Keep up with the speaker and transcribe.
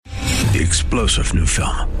The explosive new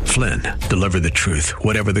film, Flynn, deliver the truth,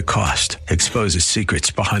 whatever the cost, exposes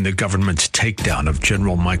secrets behind the government's takedown of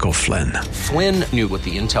General Michael Flynn. Flynn knew what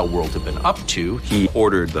the intel world had been up to. He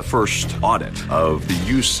ordered the first audit of the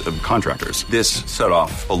use of contractors. This set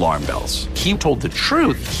off alarm bells. He told the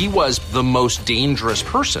truth. He was the most dangerous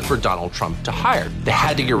person for Donald Trump to hire. They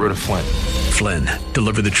had to get rid of Flynn. Flynn,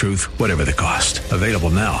 deliver the truth, whatever the cost. Available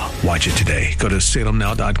now. Watch it today. Go to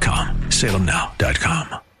salemnow.com.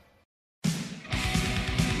 salemnow.com.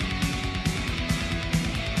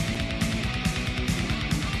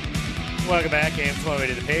 Welcome back, AM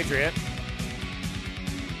 1280 The Patriot.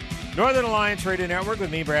 Northern Alliance Radio Network with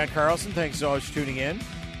me, Brad Carlson. Thanks as always for tuning in.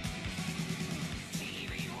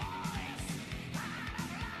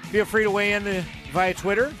 Feel free to weigh in via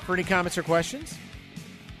Twitter for any comments or questions.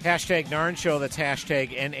 Hashtag NARN Show. That's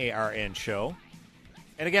hashtag NARN Show.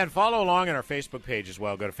 And again, follow along on our Facebook page as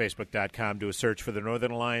well. Go to facebook.com, do a search for the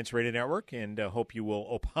Northern Alliance Radio Network, and hope you will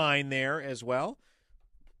opine there as well.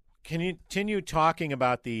 Continue talking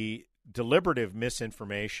about the deliberative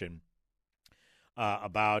misinformation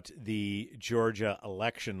about the Georgia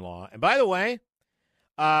election law. And by the way,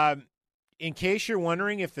 in case you're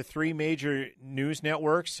wondering if the three major news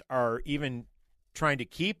networks are even trying to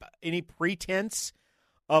keep any pretense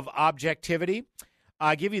of objectivity,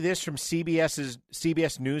 I'll give you this from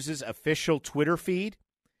CBS News' official Twitter feed.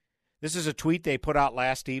 This is a tweet they put out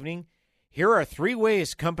last evening. Here are 3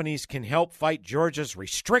 ways companies can help fight Georgia's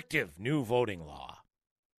restrictive new voting law.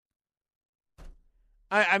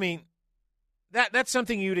 I mean, that's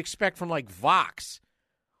something you'd expect from like Vox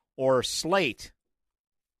or Slate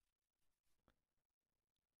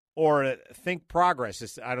or Think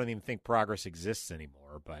Progress. I don't even think Progress exists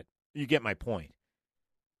anymore, but you get my point.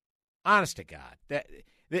 Honest to God,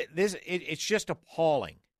 it's just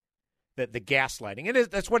appalling that the gaslighting.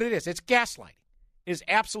 That's what it is. It's gaslighting. It is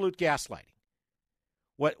absolute gaslighting.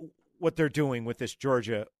 What they're doing with this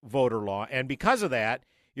Georgia voter law, and because of that,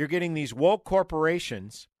 you're getting these woke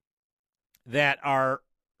corporations that are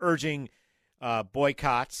urging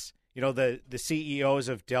boycotts. You know, the CEOs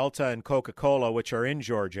of Delta and Coca-Cola, which are in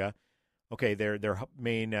Georgia. Okay, their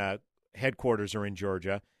main headquarters are in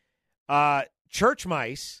Georgia. Church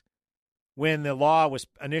mice, when the law was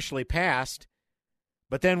initially passed,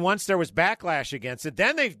 but then once there was backlash against it,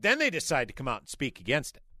 then they decide to come out and speak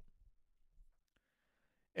against it.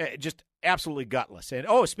 Just absolutely gutless. And,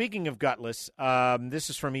 speaking of gutless, this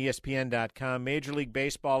is from ESPN.com. Major League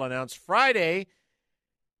Baseball announced Friday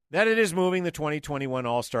that it is moving the 2021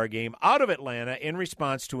 All-Star Game out of Atlanta in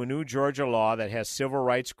response to a new Georgia law that has civil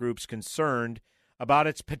rights groups concerned about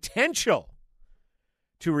its potential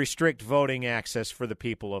to restrict voting access for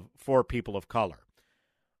people of color.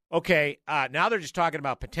 Okay, now they're just talking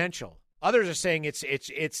about potential. Others are saying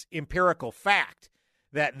it's empirical fact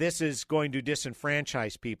that this is going to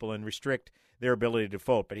disenfranchise people and restrict their ability to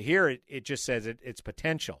vote. But here it just says it's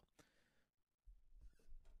potential.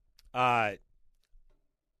 I'm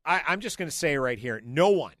just going to say right here, no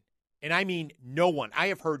one, and I mean no one, I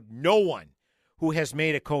have heard no one who has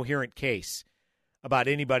made a coherent case about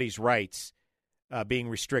anybody's rights being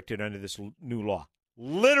restricted under this new law.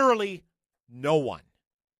 Literally no one.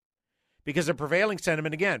 Because the prevailing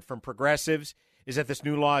sentiment, again, from progressives is that this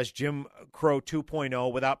new law is Jim Crow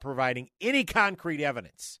 2.0 without providing any concrete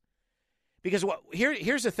evidence. Because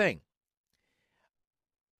here's the thing.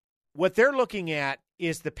 What they're looking at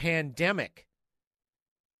is the pandemic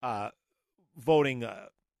voting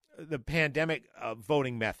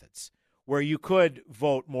methods, where you could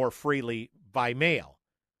vote more freely by mail.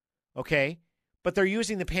 Okay? But they're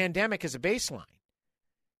using the pandemic as a baseline.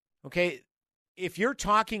 Okay? If you're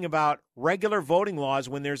talking about regular voting laws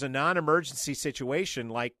when there's a non-emergency situation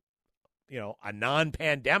like, a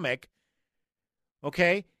non-pandemic,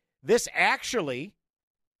 okay, this actually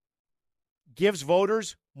gives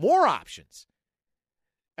voters more options.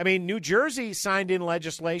 I mean, New Jersey signed in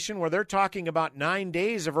legislation where they're talking about 9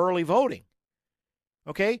 days of early voting.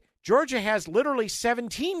 Okay? Georgia has literally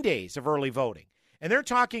 17 days of early voting. And they're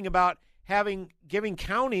talking about giving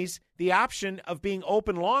counties the option of being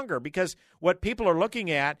open longer, because what people are looking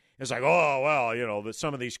at is like,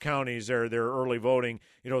 some of these counties, their early voting,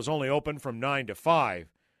 is only open from 9 to 5.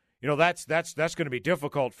 That's going to be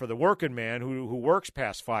difficult for the working man who works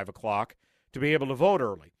past 5 o'clock to be able to vote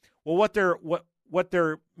early. Well, what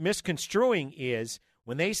they're misconstruing is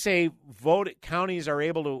when they say counties are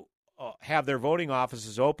able to have their voting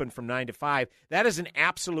offices open from 9 to 5, that is an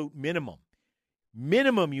absolute minimum.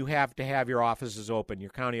 Minimum, you have to have your offices open, your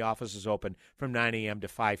county offices open from 9 a.m. to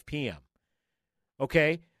 5 p.m.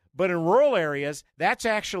 Okay? But in rural areas, that's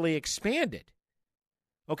actually expanded.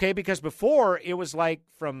 Okay? Because before, it was like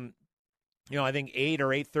from I think 8 or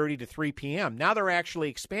 8:30 to 3 p.m. Now they're actually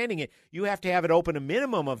expanding it. You have to have it open a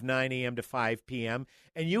minimum of 9 a.m. to 5 p.m.,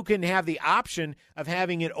 and you can have the option of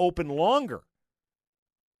having it open longer.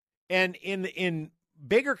 And in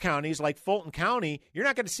bigger counties like Fulton County, you're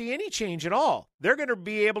not going to see any change at all. They're going to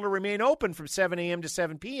be able to remain open from 7 a.m. to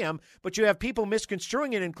 7 p.m., but you have people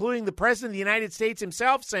misconstruing it, including the President of the United States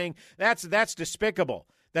himself saying that's despicable,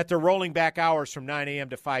 that they're rolling back hours from 9 a.m.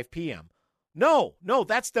 to 5 p.m. No,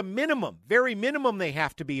 that's the minimum, very minimum they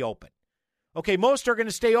have to be open. Okay, most are going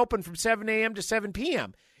to stay open from 7 a.m. to 7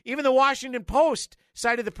 p.m. Even the Washington Post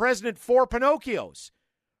cited the president for Pinocchios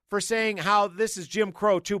for saying how this is Jim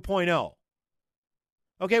Crow 2.0.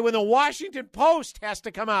 Okay, when the Washington Post has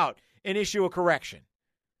to come out and issue a correction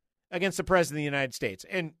against the president of the United States.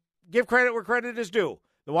 And give credit where credit is due.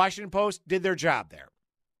 The Washington Post did their job there.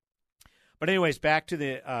 But anyways, back to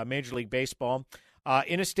the Major League Baseball.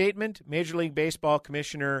 In a statement, Major League Baseball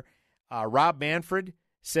Commissioner Rob Manfred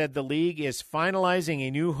said the league is finalizing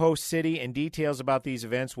a new host city and details about these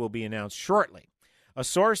events will be announced shortly. A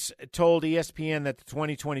source told ESPN that the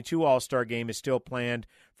 2022 All-Star Game is still planned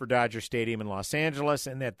for Dodger Stadium in Los Angeles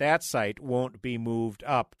and that site won't be moved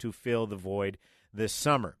up to fill the void this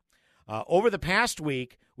summer. Over the past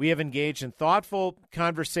week, we have engaged in thoughtful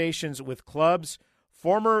conversations with clubs,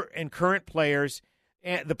 former and current players,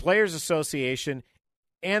 and the Players Association,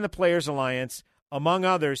 and the Players Alliance, among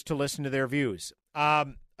others, to listen to their views. A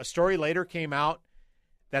story later came out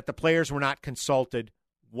that the players were not consulted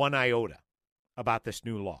one iota about this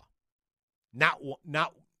new law.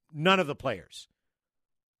 None of the players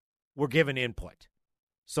were given input.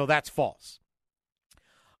 So that's false.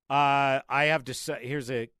 Here's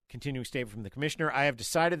a continuing statement from the commissioner. I have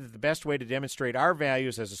decided that the best way to demonstrate our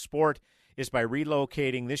values as a sport is by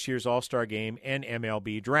relocating this year's All-Star Game and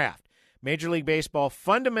MLB draft. Major League Baseball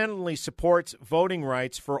fundamentally supports voting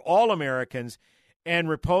rights for all Americans and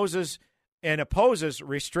opposes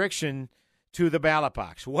restriction to the ballot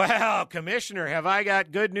box. Well, Commissioner, have I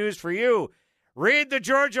got good news for you. Read the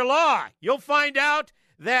Georgia law. You'll find out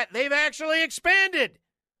that they've actually expanded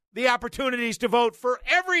the opportunities to vote for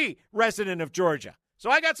every resident of Georgia. So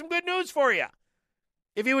I got some good news for you.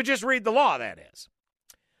 If you would just read the law, that is.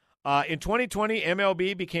 In 2020,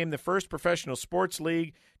 MLB became the first professional sports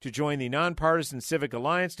league to join the Nonpartisan Civic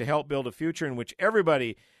Alliance to help build a future in which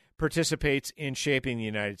everybody participates in shaping the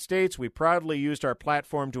United States. We proudly used our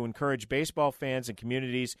platform to encourage baseball fans and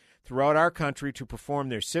communities throughout our country to perform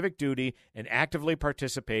their civic duty and actively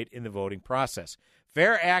participate in the voting process.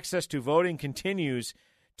 Fair access to voting continues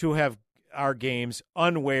to have our game's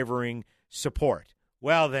unwavering support.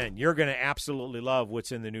 Well, then, you're going to absolutely love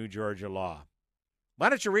what's in the new Georgia law. Why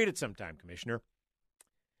don't you read it sometime, Commissioner?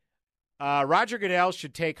 Roger Goodell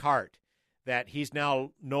should take heart that he's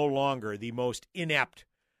now no longer the most inept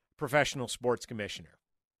professional sports commissioner.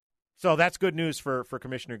 So that's good news for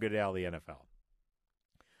Commissioner Goodell, the NFL.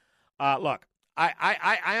 Look,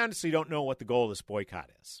 I honestly don't know what the goal of this boycott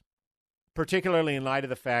is, particularly in light of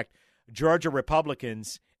the fact Georgia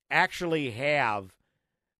Republicans actually have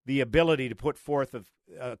the ability to put forth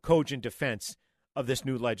a cogent defense of this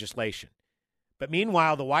new legislation. But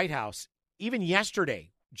meanwhile, the White House, even yesterday,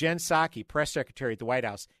 Jen Psaki, press secretary at the White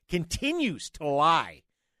House, continues to lie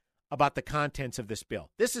about the contents of this bill.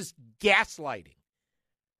 This is gaslighting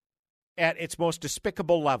at its most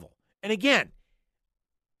despicable level. And again,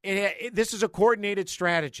 this is a coordinated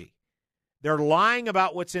strategy. They're lying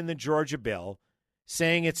about what's in the Georgia bill,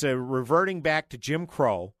 saying it's a reverting back to Jim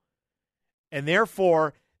Crow, and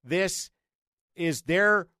therefore this is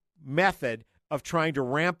their method of trying to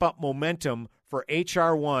ramp up momentum for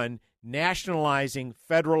H.R. 1 nationalizing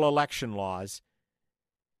federal election laws.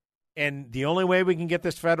 And the only way we can get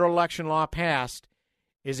this federal election law passed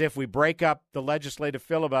is if we break up the legislative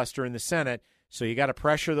filibuster in the Senate. So you got to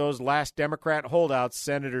pressure those last Democrat holdouts,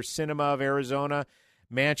 Senator Sinema of Arizona,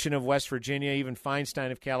 Manchin of West Virginia, even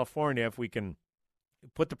Feinstein of California. If we can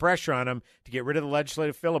put the pressure on them to get rid of the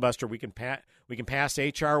legislative filibuster, we can pass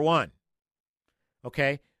H.R. 1.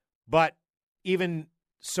 Okay? But even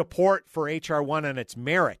support for H.R. 1 on its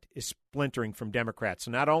merit is splintering from Democrats.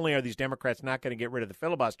 So not only are these Democrats not going to get rid of the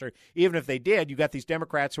filibuster, even if they did, you got these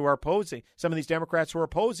Democrats who are opposing, some of these Democrats who are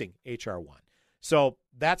opposing H.R. 1. So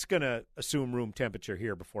that's going to assume room temperature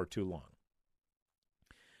here before too long.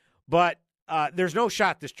 But there's no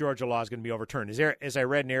shot this Georgia law is going to be overturned. As I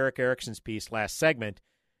read in Eric Erickson's piece last segment,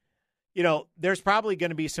 there's probably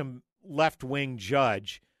going to be some left-wing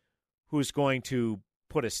judge who's going to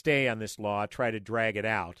put a stay on this law, try to drag it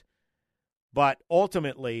out. But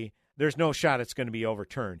ultimately, there's no shot it's going to be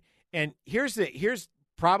overturned. And here's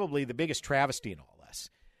probably the biggest travesty in all this.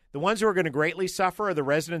 The ones who are going to greatly suffer are the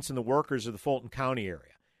residents and the workers of the Fulton County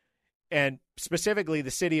area, and specifically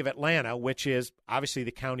the city of Atlanta, which is obviously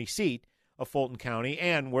the county seat of Fulton County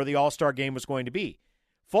and where the All-Star game was going to be.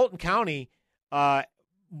 Fulton County,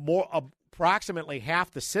 approximately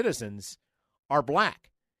half the citizens are black.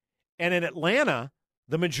 And in Atlanta,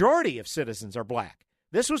 the majority of citizens are black.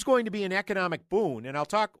 This was going to be an economic boon, and I'll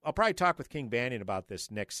probably talk with King Banaian about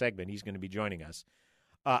this next segment. He's going to be joining us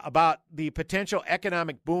about the potential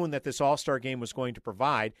economic boon that this All-Star game was going to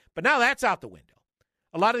provide. But now that's out the window.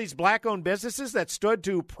 A lot of these black-owned businesses that stood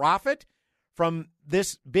to profit from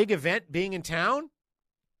this big event being in town,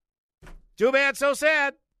 too bad, so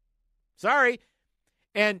sad. Sorry.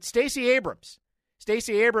 And Stacey Abrams,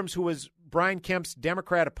 who was Brian Kemp's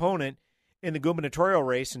Democrat opponent in the gubernatorial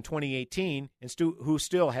race in 2018, and who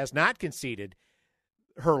still has not conceded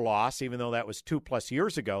her loss, even though that was 2+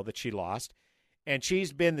 years ago that she lost. And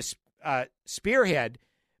she's been the spearhead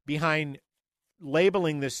behind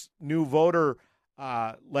labeling this new voter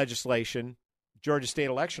legislation, Georgia state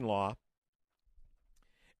election law,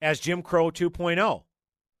 as Jim Crow 2.0.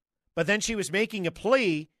 But then she was making a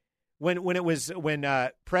plea when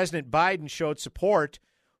President Biden showed support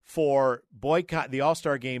for the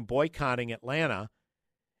All-Star game boycotting Atlanta,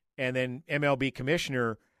 and then MLB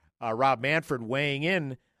Commissioner Rob Manfred weighing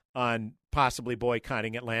in on possibly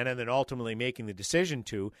boycotting Atlanta and then ultimately making the decision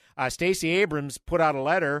to. Stacey Abrams put out a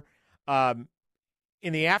letter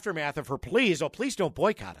in the aftermath of her pleas, please don't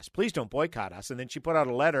boycott us. Please don't boycott us. And then she put out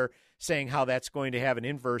a letter saying how that's going to have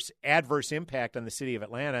an adverse impact on the city of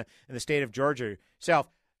Atlanta and the state of Georgia itself.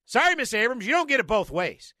 Sorry, Miss Abrams, you don't get it both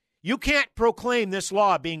ways. You can't proclaim this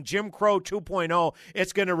law being Jim Crow 2.0.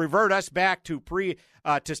 It's going to revert us back to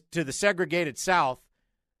to the segregated South,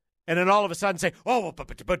 and then all of a sudden say,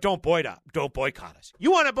 but don't boycott us.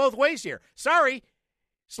 You want it both ways here. Sorry,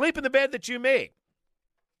 sleep in the bed that you made.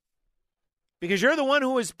 Because you're the one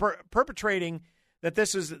who is perpetrating that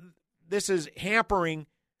this is hampering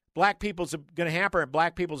going to hamper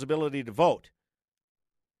black people's ability to vote.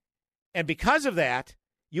 And because of that,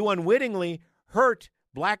 you unwittingly hurt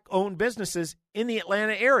black-owned businesses in the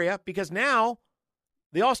Atlanta area because now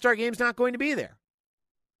the All-Star Game's not going to be there.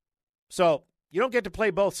 So you don't get to play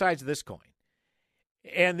both sides of this coin.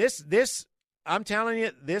 And this I'm telling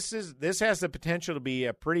you, this has the potential to be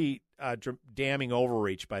a pretty damning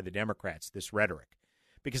overreach by the Democrats, this rhetoric.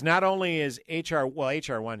 Because not only is H.R.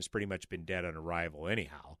 1 has pretty much been dead on arrival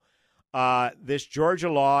anyhow. This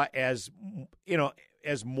Georgia law, as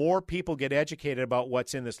more people get educated about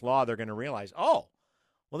what's in this law, they're going to realize,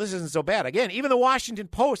 this isn't so bad. Again, even the Washington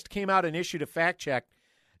Post came out and issued a fact check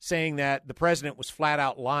saying that the president was flat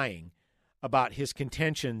out lying about his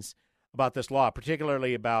contentions about this law,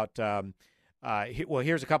 particularly about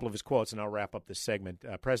here's a couple of his quotes, and I'll wrap up this segment.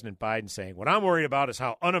 President Biden saying, "What I'm worried about is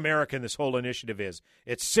how un-American this whole initiative is.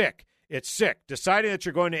 It's sick. It's sick. Deciding that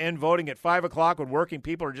you're going to end voting at 5 o'clock when working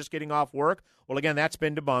people are just getting off work." Well, again, that's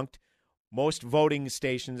been debunked. Most voting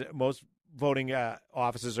stations, most voting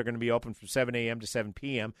offices are going to be open from 7 a.m. to 7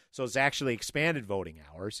 p.m., so it's actually expanded voting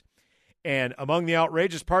hours. And among the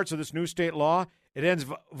outrageous parts of this new state law, it ends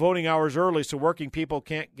voting hours early so working people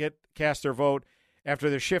can't cast their vote after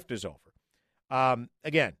their shift is over.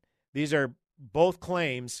 Again, these are both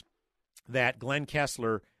claims that Glenn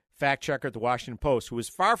Kessler, fact checker at the Washington Post, who is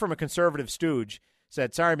far from a conservative stooge,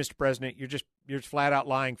 said, "Sorry, Mr. President, you're just flat out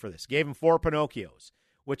lying for this." Gave him 4 Pinocchios,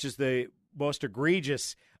 which is the most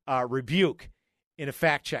egregious rebuke in a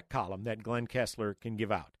fact check column that Glenn Kessler can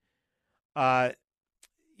give out.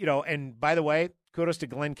 And by the way, kudos to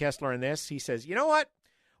Glenn Kessler on this. He says, "You know what?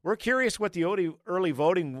 We're curious what the early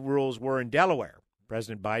voting rules were in Delaware,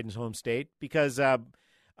 President Biden's home state, because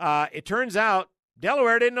it turns out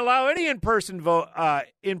Delaware didn't allow any in-person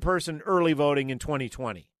early voting in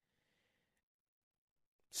 2020.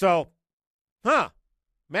 So,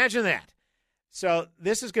 imagine that. So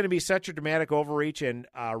this is going to be such a dramatic overreach, and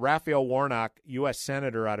Raphael Warnock, U.S.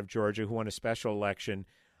 Senator out of Georgia, who won a special election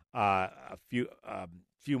a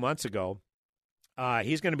few months ago,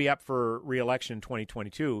 he's going to be up for re-election in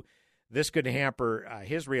 2022. This could hamper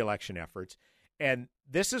his re-election efforts. And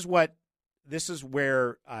this is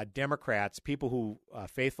where Democrats, people who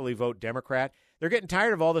faithfully vote Democrat, they're getting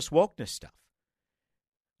tired of all this wokeness stuff.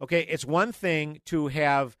 Okay, it's one thing to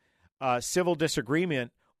have civil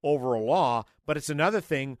disagreement over a law, but it's another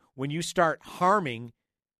thing when you start harming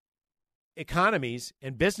economies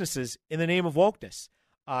and businesses in the name of wokeness.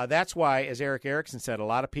 That's why, as Eric Erickson said, a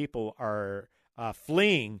lot of people are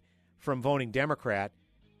fleeing from voting Democrat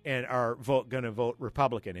and are going to vote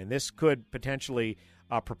Republican. And this could potentially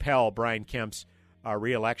propel Brian Kemp's our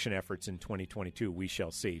re-election efforts in 2022. We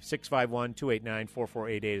shall see.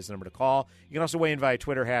 651-289-4488 is the number to call. You can also weigh in via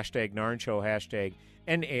Twitter, hashtag NARN Show, hashtag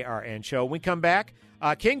NARN Show. When we come back,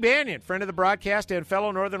 King Banaian, friend of the broadcast and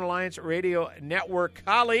fellow Northern Alliance Radio Network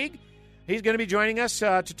colleague, he's going to be joining us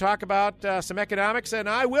to talk about some economics, and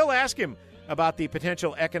I will ask him about the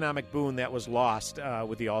potential economic boon that was lost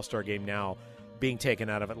with the All-Star Game now being taken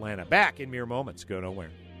out of Atlanta. Back in mere moments. Go nowhere.